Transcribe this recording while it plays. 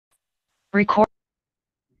Record.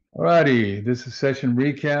 Alrighty, this is session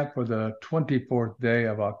recap for the 24th day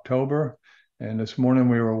of October. And this morning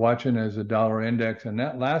we were watching as the dollar index, and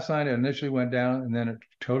that last night it initially went down and then it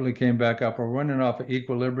totally came back up. We're running off of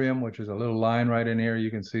equilibrium, which is a little line right in here.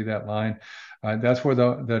 You can see that line. That's where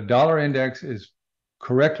the dollar index is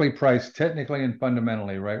correctly priced technically and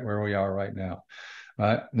fundamentally, right where we are right now.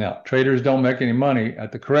 Now, traders don't make any money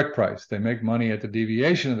at the correct price. They make money at the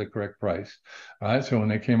deviation of the correct price. So when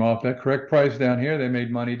they came off that correct price down here, they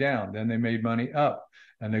made money down. Then they made money up.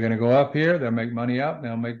 And they're going to go up here. They'll make money up.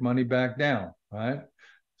 They'll make money back down. Right?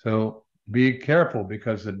 So be careful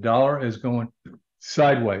because the dollar is going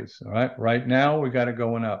sideways. All right. Right now, we got it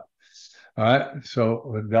going up. All right. So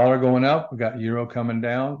with dollar going up, we got euro coming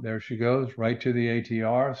down. There she goes, right to the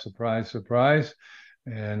ATR. Surprise, surprise.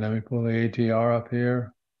 And let me pull the ATR up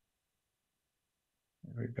here.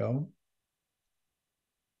 There we go.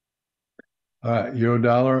 All right, euro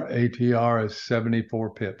dollar ATR is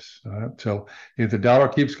 74 pips. All right, so if the dollar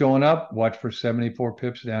keeps going up, watch for 74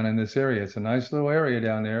 pips down in this area. It's a nice little area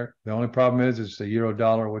down there. The only problem is it's the euro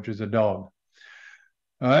dollar, which is a dog.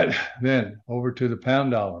 All right, then over to the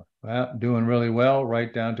pound dollar. Well, doing really well,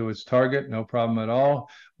 right down to its target, no problem at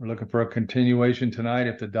all. We're looking for a continuation tonight.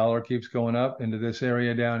 If the dollar keeps going up into this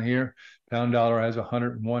area down here, pound dollar has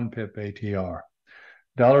 101 pip ATR.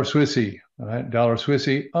 Dollar Swissy, all right, dollar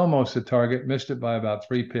Swissy, almost the target, missed it by about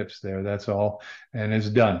 3 pips there, that's all, and it's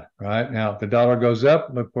done, right? Now, if the dollar goes up,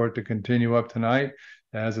 look for it to continue up tonight.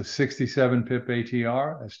 It has a 67 pip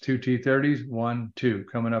ATR, that's 2 T30s, 1, 2,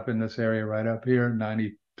 coming up in this area right up here,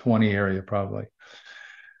 90-20 area probably.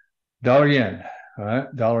 Dollar yen, all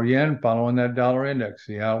right, dollar yen following that dollar index.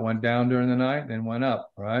 See how it went down during the night, then went up,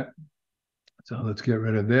 right? So let's get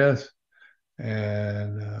rid of this.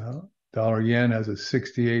 And dollar yen has a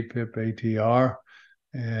 68 pip ATR.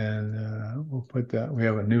 And we'll put that, we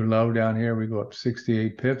have a new low down here. We go up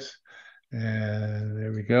 68 pips. And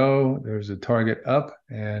there we go. There's a target up.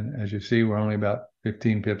 And as you see, we're only about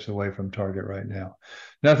 15 pips away from target right now.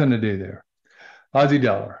 Nothing to do there. Aussie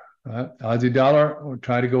dollar. Aussie dollar will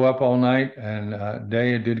try to go up all night, and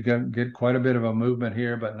day it did get quite a bit of a movement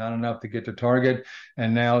here, but not enough to get to target.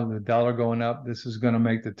 And now the dollar going up, this is going to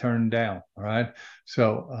make the turn down. All right.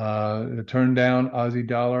 So the turn down Aussie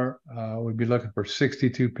dollar, we'd be looking for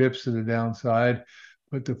 62 pips to the downside.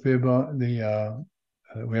 Put the fib on the.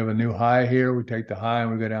 We have a new high here. We take the high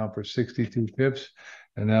and we go down for 62 pips,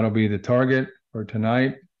 and that'll be the target for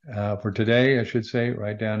tonight. For today, I should say,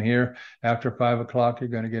 right down here. After 5 o'clock, you're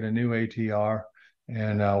going to get a new ATR,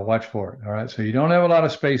 and watch for it. All right. So you don't have a lot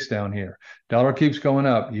of space down here. Dollar keeps going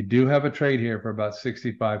up. You do have a trade here for about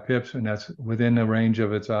 65 pips, and that's within the range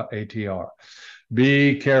of its ATR.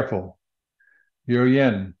 Be careful. Euro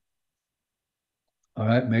yen. All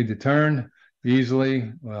right. Made the turn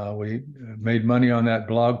easily. We made money on that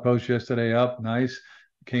blog post yesterday up. Nice.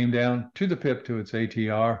 Came down to the pip to its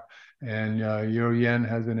ATR. And euro yen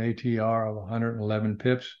has an ATR of 111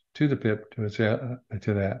 pips to the pip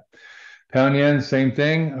to that. Pound yen, same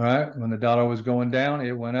thing. All right. When the dollar was going down,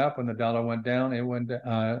 it went up. When the dollar went down, it went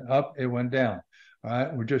up. It went down. All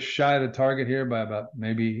right. We're just shy of the target here by about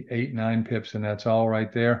maybe 8-9 pips, and that's all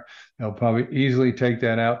right there. They'll probably easily take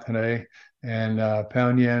that out today. And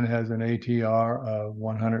pound yen has an ATR of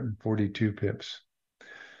 142 pips.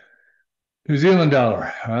 New Zealand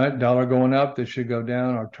dollar, all right, dollar going up. This should go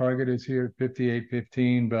down. Our target is here at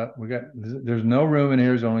 58.15, but there's no room in here.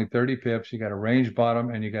 There's only 30 pips. You got a range bottom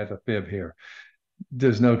and you got the fib here.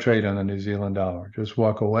 There's no trade on the New Zealand dollar. Just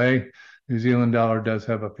walk away. New Zealand dollar does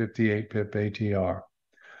have a 58 pip ATR.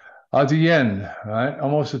 Aussie yen, all right,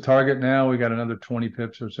 almost the target now. We got another 20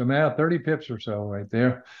 pips or so. Now 30 pips or so right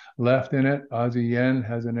there left in it. Aussie yen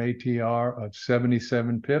has an ATR of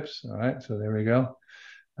 77 pips. All right, so there we go.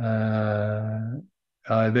 They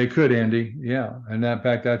could, Andy. Yeah. And in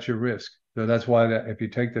fact, that's your risk. So that's why that if you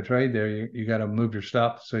take the trade there, you got to move your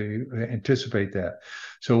stop so you anticipate that.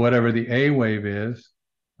 So whatever the A wave is,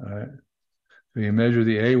 all right. So you measure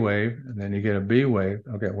the A wave and then you get a B wave.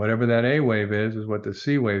 Okay, whatever that A wave is what the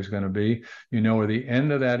C wave is going to be. You know where the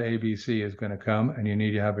end of that ABC is going to come, and you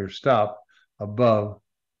need to have your stop above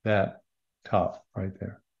that top right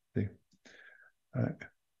there. See? All right.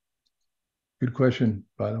 Good question,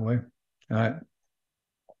 by the way. All right.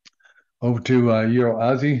 Over to Euro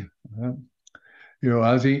Aussie. Euro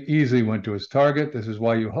Aussie easily went to its target. This is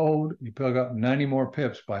why you hold. You pick up 90 more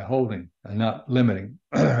pips by holding and not limiting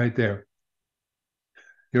right there.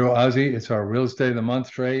 Euro Aussie, it's our real estate of the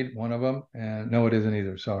month trade, one of them. And no, it isn't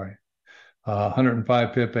either. Sorry.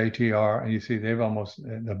 105 pip ATR. And you see they've almost,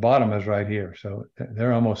 the bottom is right here. So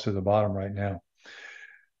they're almost to the bottom right now.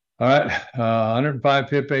 All right, 105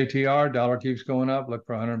 pip ATR, dollar keeps going up, look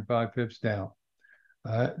for 105 pips down.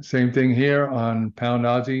 All right, same thing here on pound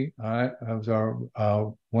Aussie. All right, that was our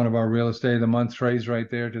one of our real estate of the month trades right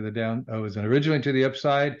there to the down. It was originally to the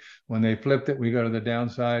upside. When they flipped it, we go to the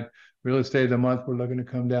downside. Real estate of the month, we're looking to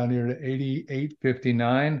come down here to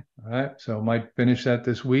 88.59. All right, so might finish that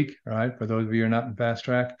this week. All right, for those of you who are not in fast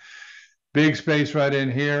track. Big space right in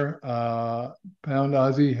here. Pound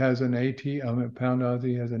Aussie has an Pound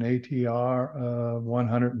Aussie has an ATR of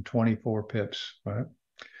 124 pips. Right.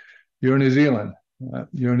 Euro New Zealand.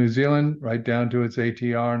 Euro New Zealand, right down to its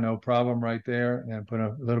ATR, no problem right there. And put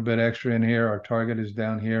a little bit extra in here. Our target is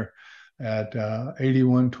down here at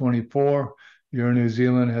 81.24. Euro New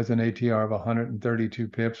Zealand has an ATR of 132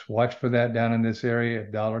 pips. Watch for that down in this area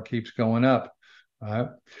if dollar keeps going up. All right.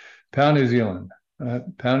 Pound New Zealand.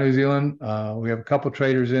 Pound New Zealand, we have a couple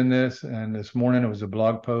traders in this, and this morning it was a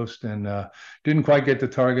blog post and didn't quite get the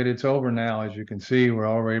target. It's over now. As you can see, we're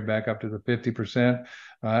already back up to the 50%.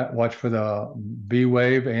 Watch for the B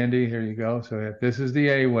wave, Andy, here you go. So if this is the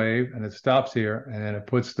A wave and it stops here and then it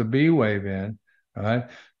puts the B wave in, all right,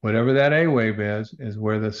 whatever that A wave is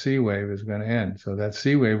where the C wave is going to end. So that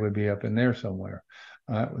C wave would be up in there somewhere.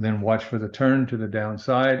 Then watch for the turn to the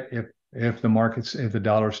downside if the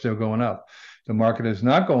dollar is still going up. The market is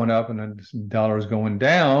not going up and the dollar is going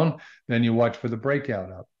down, then you watch for the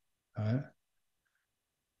breakout up. All right.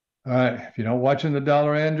 All right. If you're not watching the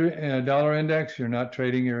dollar index, you're not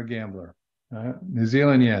trading, you're a gambler. All right. New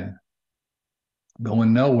Zealand yen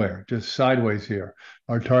going nowhere, just sideways here.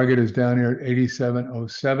 Our target is down here at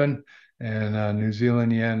 87.07, and New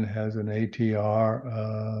Zealand yen has an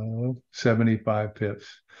ATR of 75 pips.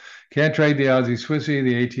 Can't trade the Aussie Swissy.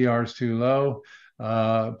 The ATR is too low.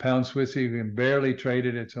 Pound Swissy, we can barely trade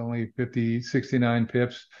it. It's only 69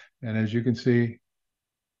 pips. And as you can see,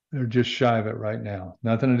 they're just shy of it right now.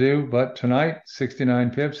 Nothing to do, but tonight,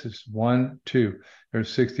 69 pips is 1, 2.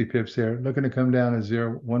 There's 60 pips there. Looking to come down to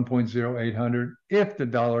 1.0800 if the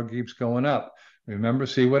dollar keeps going up. Remember,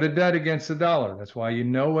 see what it did against the dollar. That's why you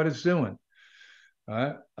know what it's doing. All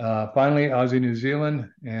right. Finally, Aussie New Zealand,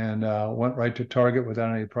 and went right to target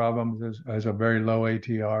without any problems. Has a very low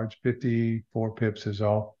ATR. It's 54 pips is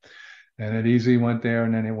all. And it easily went there,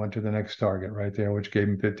 and then it went to the next target right there, which gave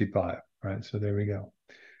him 55. Right. So there we go.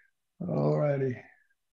 All righty.